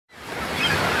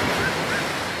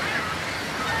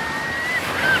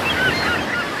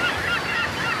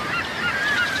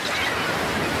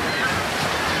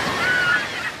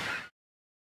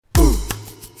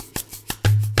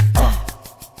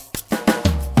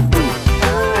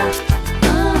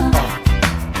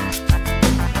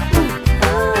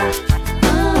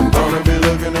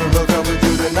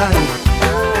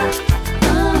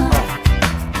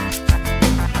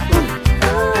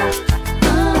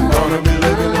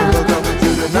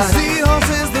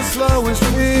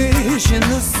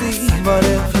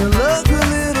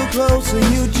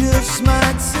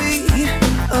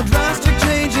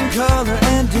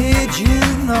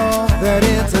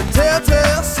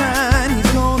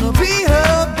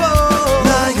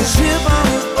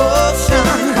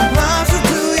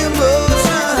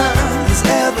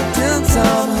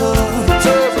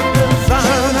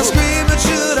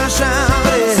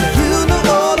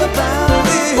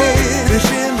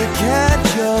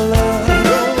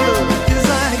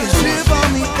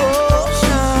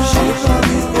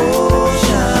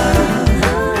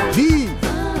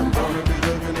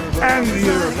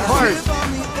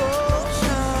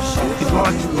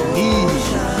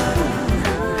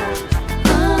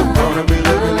Gonna be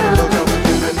looking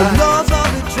The laws of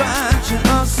attraction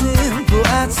are simple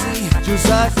at sea, just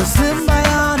like the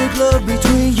symbiotic love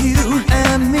between you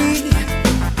and me.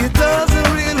 It doesn't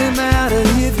really matter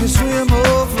if you swim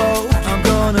or float. I'm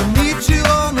gonna meet you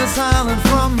on this island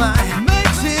from my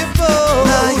makeshift boat.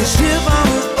 Like a ship on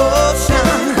the ocean,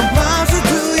 I'm closer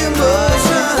to your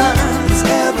motion. It's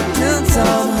evidence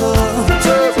I'm hooked.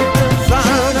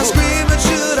 Should I scream or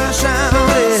should I shout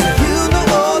it? You know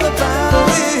all about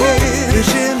it.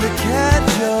 Wishing to catch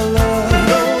your love.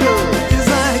 It's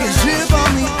like a ship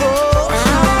on the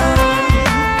ocean.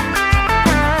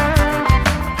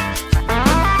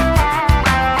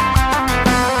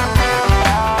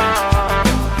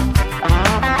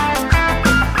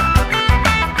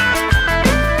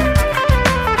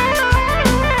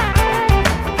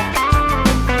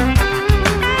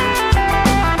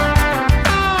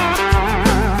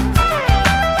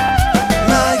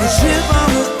 Like a ship